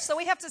church. So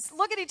we have to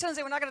look at each other and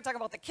say, we're not going to talk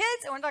about the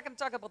kids, and we're not going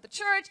to talk about the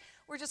church.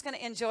 We're just going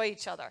to enjoy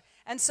each other.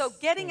 And so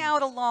getting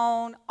out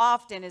alone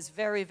often is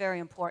very, very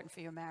important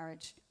for your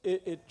marriage.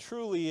 It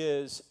truly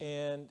is.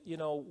 And, you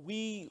know,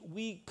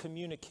 we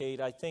communicate.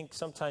 I think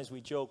sometimes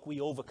we joke,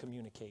 we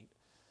over-communicate.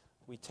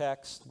 We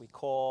text, we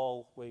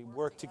call, we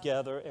work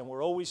together, and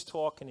we're always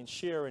talking and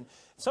sharing.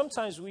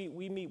 Sometimes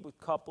we meet with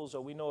couples,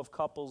 or we know of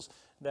couples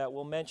that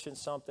will mention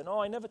something. Oh,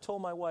 I never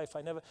told my wife.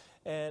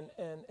 And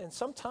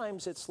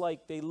sometimes it's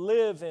like they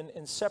live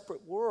in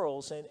separate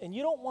worlds, and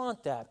you don't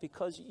want that,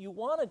 because you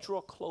want to draw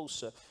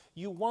closer.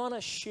 You want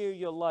to share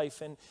your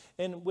life.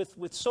 And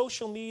with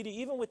social media,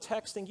 even with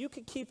texting, you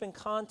can keep in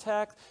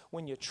contact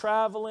when you're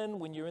traveling,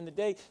 when you're in the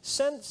day.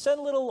 Send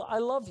little I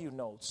love you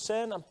notes.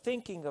 Send I'm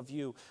thinking of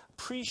you,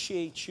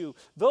 appreciate you.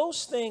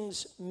 Those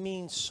things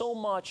mean so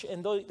much,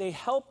 and they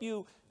help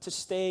you to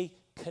stay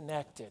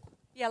connected.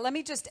 Yeah, let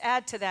me just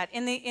add to that.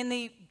 In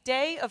the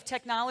day of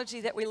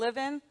technology that we live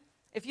in,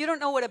 if you don't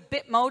know what a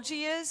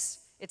Bitmoji is,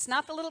 it's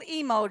not the little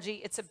emoji,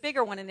 it's a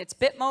bigger one, and it's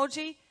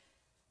Bitmoji.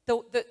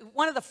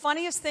 One of the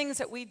funniest things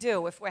that we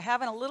do, if we're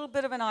having a little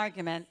bit of an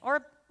argument,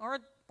 or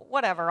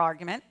whatever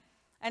argument,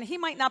 and he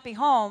might not be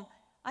home,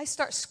 I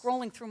start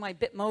scrolling through my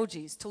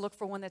Bitmojis to look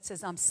for one that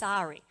says, I'm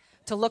sorry,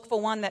 to look for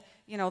one that,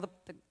 you know,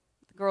 the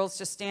girl's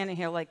just standing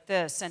here like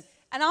this. And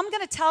I'm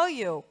going to tell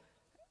you,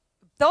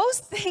 those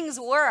things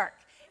work.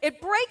 It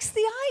breaks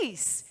the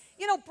ice.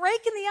 You know,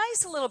 breaking the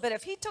ice a little bit.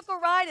 If he took a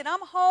ride and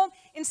I'm home,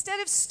 instead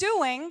of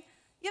stewing,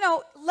 you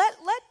know,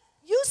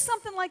 use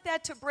something like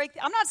that to break.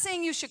 I'm not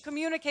saying you should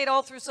communicate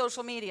all through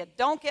social media.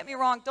 Don't get me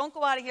wrong. Don't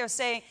go out of here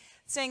saying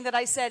that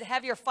I said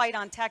have your fight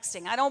on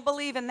texting. I don't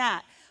believe in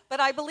that. But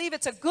I believe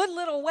it's a good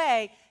little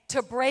way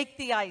to break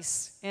the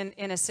ice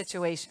in a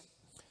situation.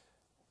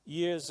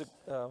 It's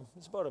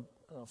about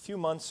a few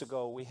months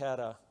ago, we had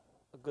a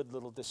good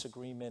little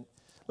disagreement.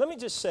 Let me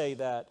just say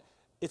that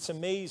it's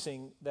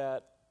amazing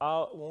that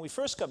when we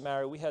first got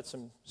married, we had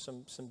some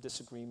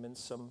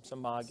disagreements,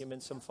 some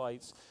arguments, some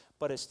fights.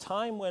 But as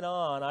time went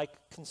on, I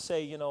can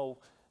say, you know,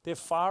 they're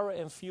far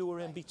and fewer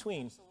in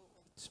between.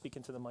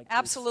 Speaking to the mic, please.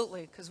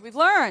 Absolutely, because we've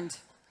learned.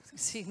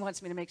 He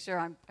wants me to make sure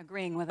I'm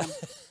agreeing with him.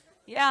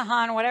 Yeah,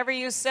 hon, whatever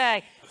you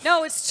say.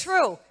 No, it's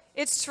true.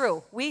 It's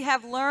true. We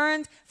have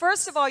learned,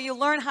 first of all, you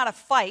learn how to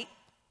fight,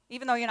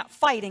 even though you're not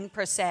fighting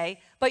per se,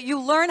 but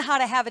you learn how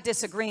to have a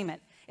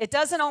disagreement. It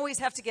doesn't always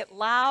have to get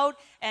loud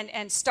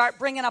and start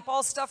bringing up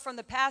all stuff from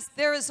the past.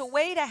 There is a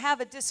way to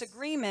have a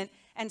disagreement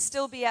and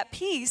still be at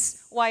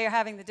peace while you're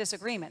having the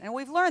disagreement. And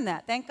we've learned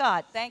that. Thank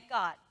God. Thank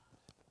God.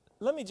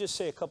 Let me just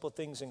say a couple of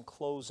things in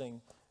closing.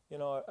 You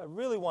know, I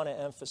really want to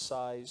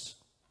emphasize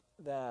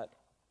that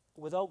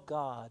without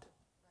God,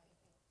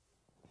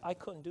 I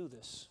couldn't do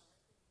this.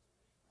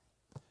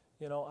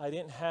 You know, I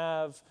didn't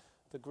have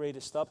the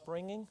greatest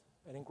upbringing.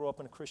 I didn't grow up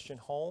in a Christian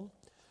home.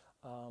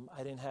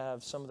 I didn't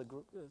have some of the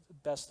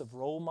best of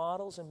role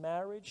models in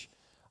marriage.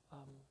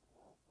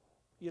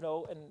 You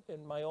know,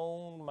 and my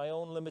own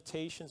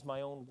limitations,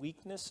 my own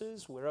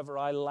weaknesses, wherever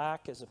I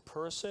lack as a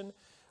person.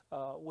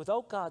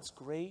 Without God's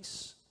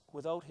grace,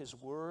 without His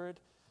Word,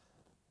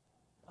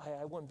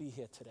 I wouldn't be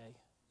here today.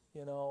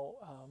 You know,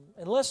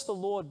 unless the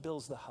Lord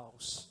builds the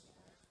house,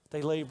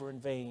 they labor in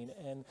vain.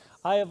 And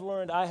I have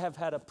learned, I have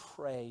had to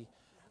pray.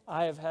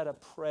 I have had to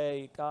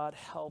pray, God,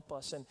 help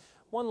us. And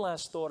one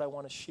last thought I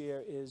want to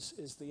share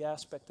is the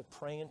aspect of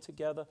praying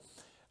together.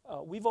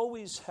 We've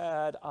always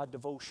had our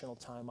devotional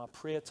time, our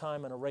prayer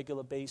time on a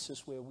regular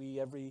basis where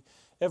we,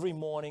 every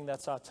morning,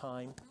 that's our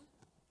time.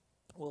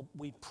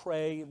 We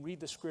pray, read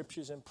the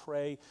scriptures and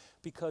pray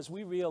because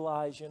we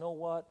realize, you know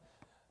what?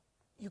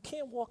 You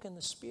can't walk in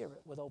the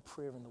Spirit without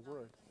prayer and the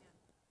Word.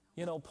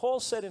 You know, Paul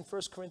said in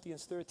 1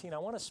 Corinthians 13, I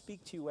want to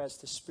speak to you as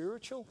the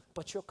spiritual,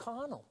 but you're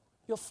carnal.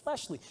 You're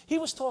fleshly. He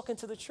was talking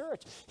to the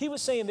church. He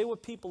was saying they were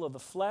people of the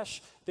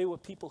flesh. They were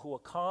people who were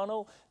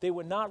carnal. They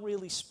were not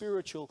really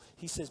spiritual.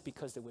 He says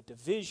because there were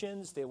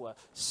divisions. There were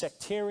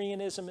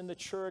sectarianism in the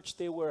church.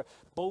 They were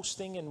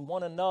boasting in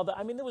one another.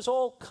 I mean, there was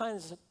all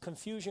kinds of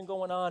confusion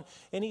going on.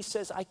 And he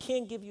says, I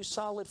can't give you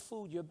solid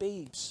food. You're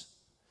babes.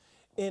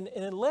 And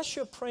unless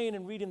you're praying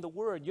and reading the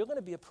Word, you're going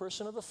to be a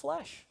person of the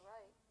flesh.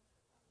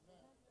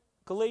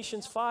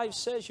 Galatians 5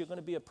 says you're going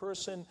to be a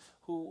person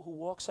who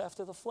walks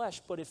after the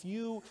flesh. But if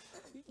you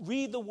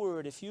read the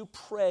Word, if you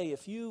pray,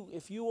 if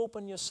you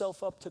open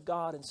yourself up to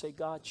God and say,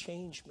 God,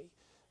 change me.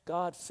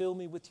 God, fill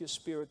me with your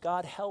Spirit.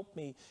 God, help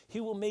me. He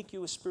will make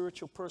you a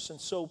spiritual person.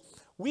 So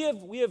we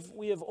have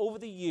over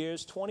the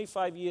years,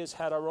 25 years,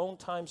 had our own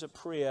times of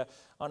prayer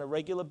on a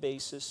regular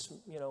basis.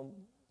 You know,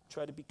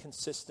 try to be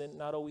consistent,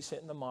 not always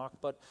hitting the mark,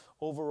 but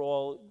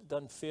overall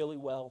done fairly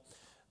well.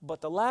 But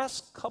the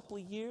last couple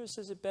of years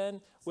has it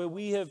been where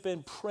we have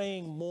been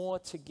praying more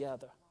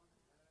together.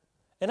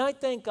 And I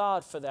thank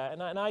God for that.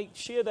 And I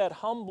share that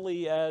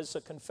humbly as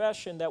a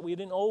confession that we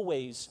didn't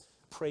always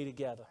pray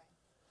together.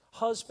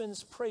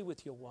 Husbands, pray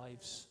with your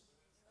wives.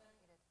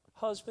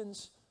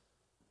 Husbands,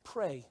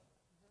 pray.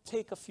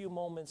 Take a few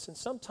moments. And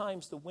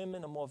sometimes the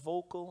women are more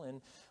vocal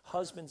and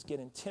husbands get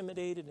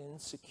intimidated and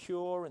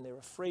insecure and they're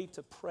afraid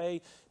to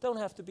pray. Don't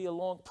have to be a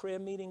long prayer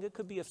meeting. It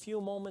could be a few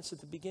moments at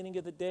the beginning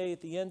of the day,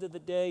 at the end of the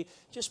day,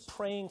 just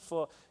praying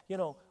for,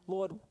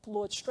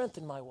 Lord,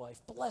 strengthen my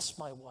wife. Bless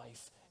my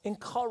wife.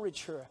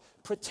 Encourage her.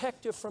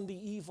 Protect her from the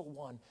evil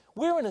one.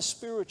 We're in a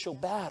spiritual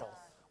battle.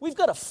 We've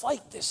got to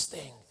fight this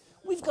thing.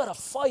 We've got to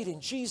fight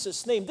in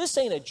Jesus' name. This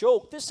ain't a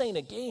joke. This ain't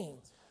a game.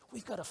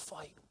 We've got to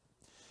fight.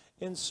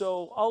 And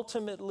so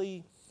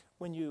ultimately,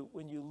 when you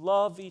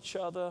love each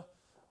other,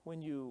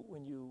 when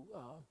you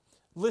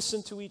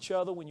listen to each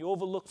other, when you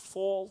overlook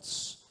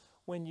faults,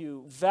 when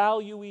you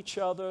value each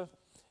other,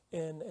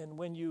 and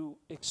when you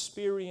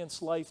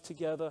experience life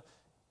together,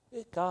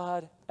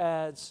 God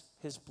adds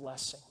his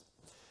blessing.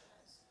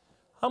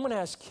 I'm going to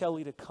ask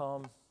Kelly to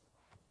come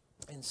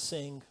and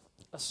sing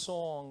a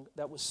song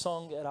that was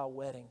sung at our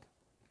wedding.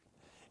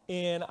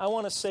 And I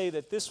want to say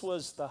that this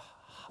was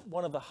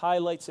one of the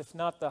highlights, if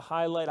not the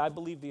highlight. I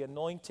believe the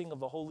anointing of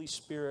the Holy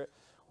Spirit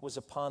was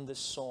upon this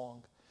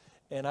song.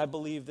 And I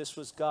believe this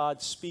was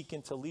God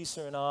speaking to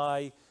Lisa and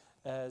I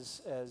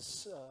as a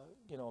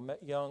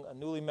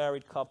newly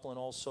married couple and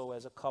also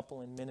as a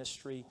couple in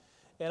ministry.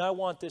 And I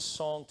want this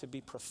song to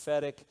be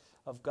prophetic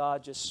of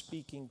God just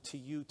speaking to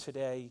you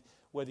today,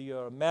 whether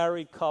you're a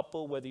married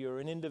couple, whether you're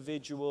an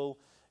individual.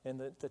 And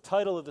the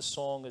title of the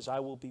song is I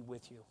Will Be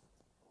With You.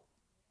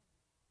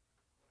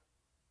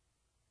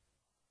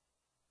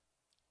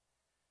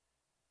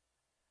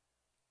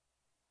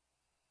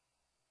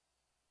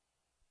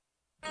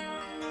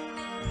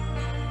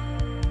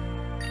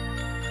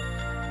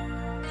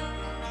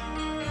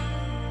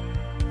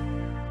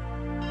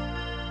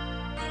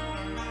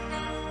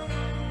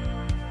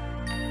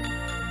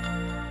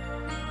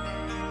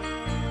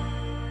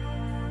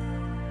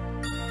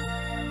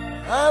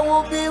 I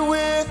will be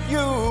with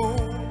you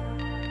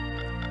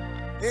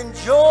in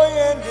joy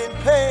and in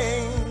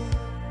pain.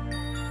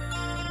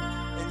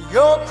 And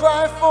your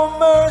cry for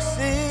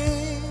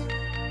mercy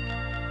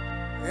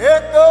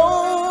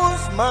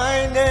echoes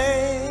my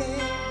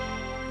name.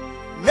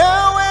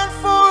 Now and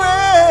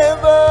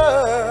forever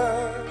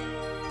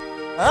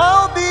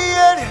I'll be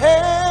at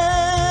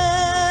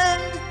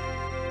hand.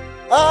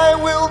 I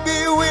will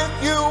be with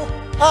you,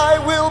 I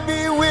will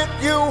be with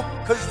you,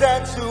 'cause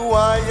that's who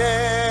I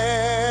am.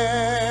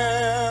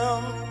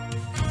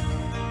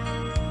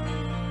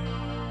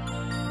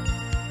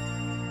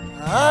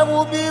 I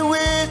will be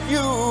with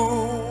you,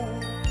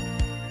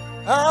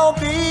 I'll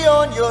be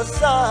on your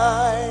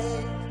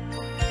side.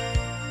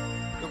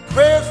 The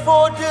prayers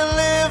for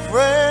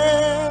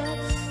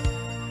deliverance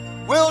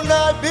will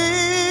not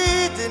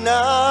be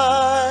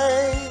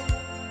denied.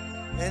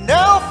 And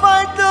I'll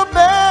fight the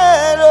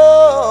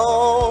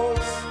battles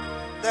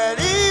that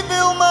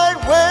evil might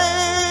wage.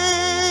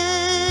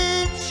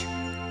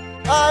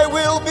 I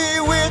will be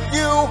with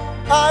you,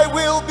 I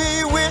will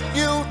be with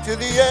you to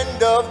the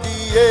end of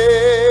the age.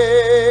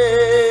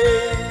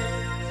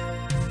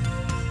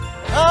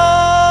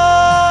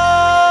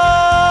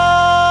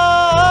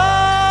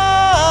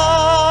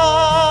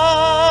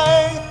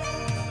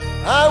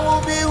 I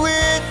will be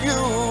with you.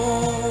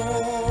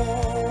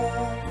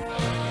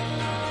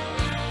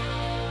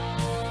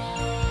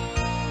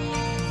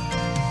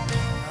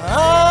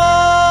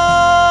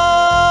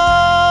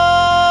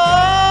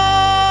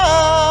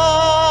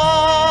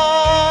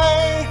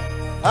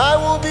 I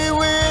will be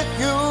with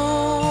you.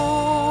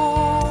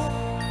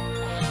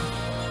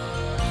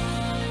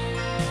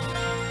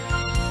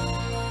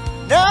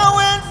 Now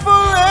and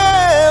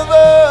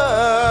forever,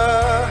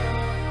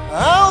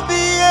 I'll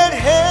be at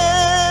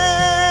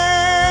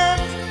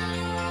hand.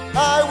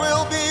 I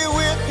will be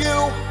with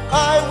you,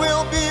 I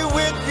will be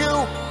with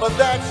you, but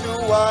that's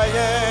who I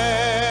am.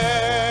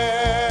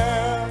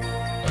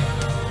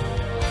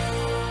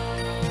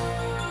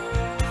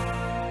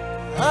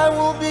 I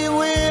will be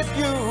with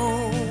you.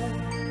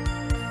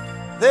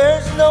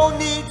 There's no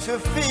need to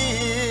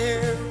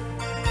fear.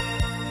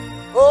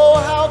 Oh,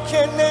 how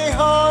can they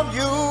harm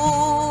you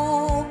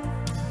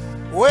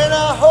when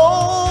I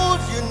hold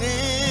you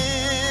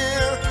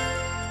near?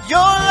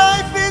 Your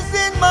life is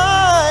in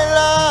my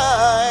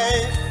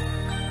life,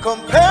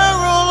 come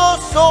peril or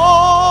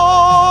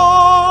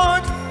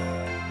sword.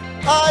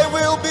 I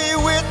will be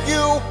with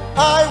you,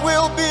 I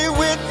will be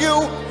with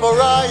you, for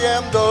I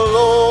am the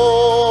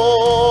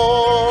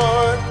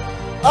Lord.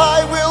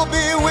 I will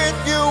be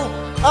with you,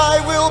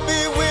 I will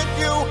be with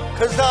you,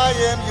 'cause I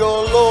am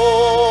your Lord.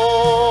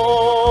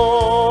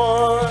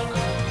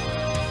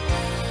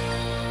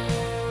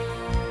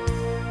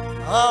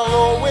 I'll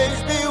always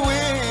be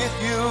with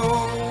you.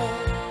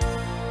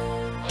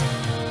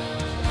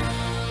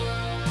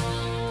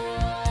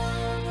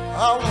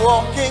 I'm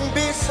walking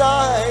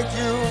beside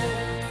you.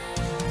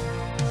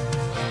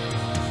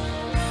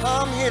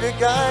 I'm here to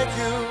guide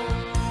you.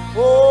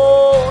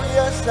 Oh,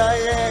 yes, I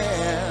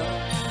am.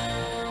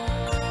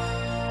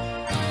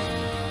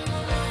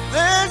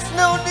 There's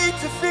no need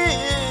to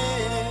fear.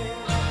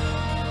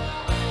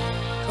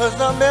 'cause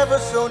I'm ever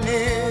so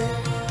near.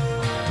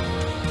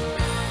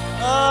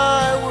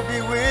 I will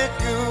be with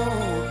you.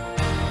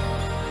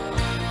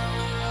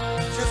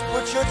 Just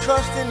put your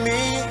trust in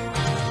me,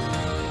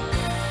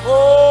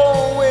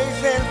 always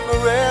and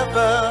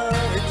forever,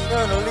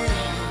 eternally.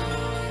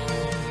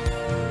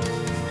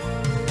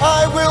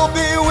 I will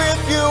be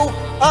with you,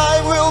 I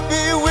will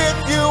be with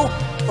you,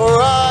 for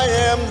I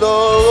am the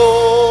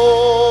Lord.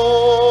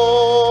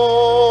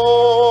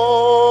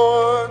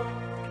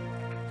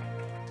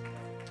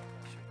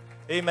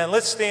 Amen.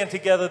 Let's stand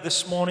together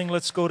this morning.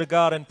 Let's go to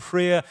God in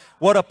prayer.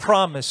 What a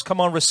promise.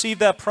 Come on, receive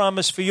that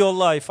promise for your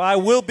life. I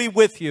will be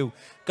with you.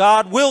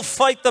 God will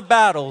fight the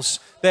battles,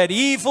 that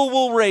evil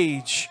will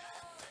rage.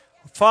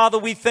 Father,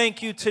 we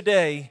thank you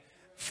today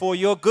for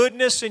your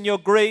goodness and your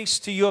grace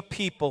to your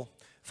people.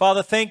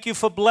 Father, thank you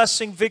for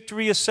blessing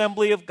Victory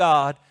Assembly of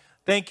God.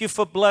 Thank you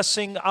for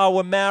blessing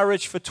our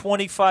marriage for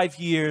 25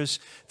 years.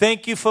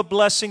 Thank you for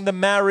blessing the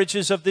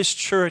marriages of this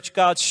church.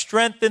 God,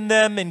 strengthen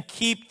them and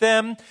keep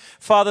them.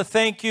 Father,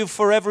 thank you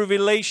for every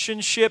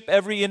relationship,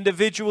 every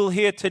individual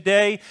here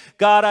today.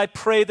 God, I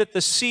pray that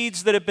the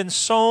seeds that have been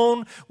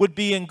sown would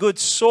be in good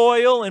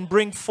soil and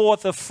bring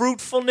forth a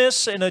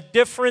fruitfulness and a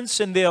difference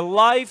in their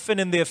life and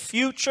in their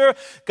future.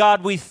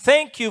 God, we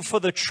thank you for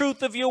the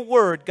truth of your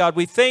word. God,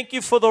 we thank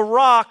you for the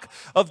rock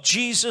of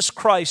Jesus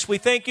Christ. We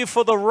thank you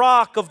for the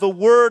rock of the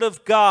word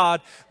of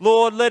God.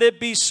 Lord, let it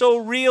be so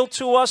real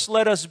to us.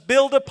 Let us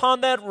build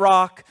upon that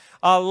rock.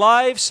 Our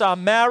lives, our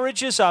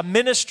marriages, our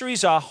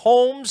ministries, our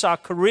homes, our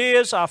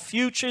careers, our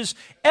futures,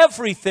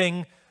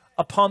 everything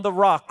upon the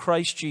rock,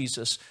 Christ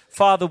Jesus.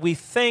 Father, we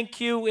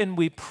thank you and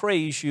we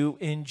praise you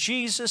in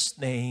Jesus'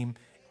 name.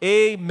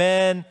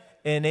 Amen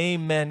and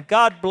amen.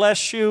 God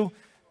bless you.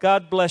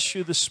 God bless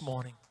you this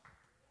morning.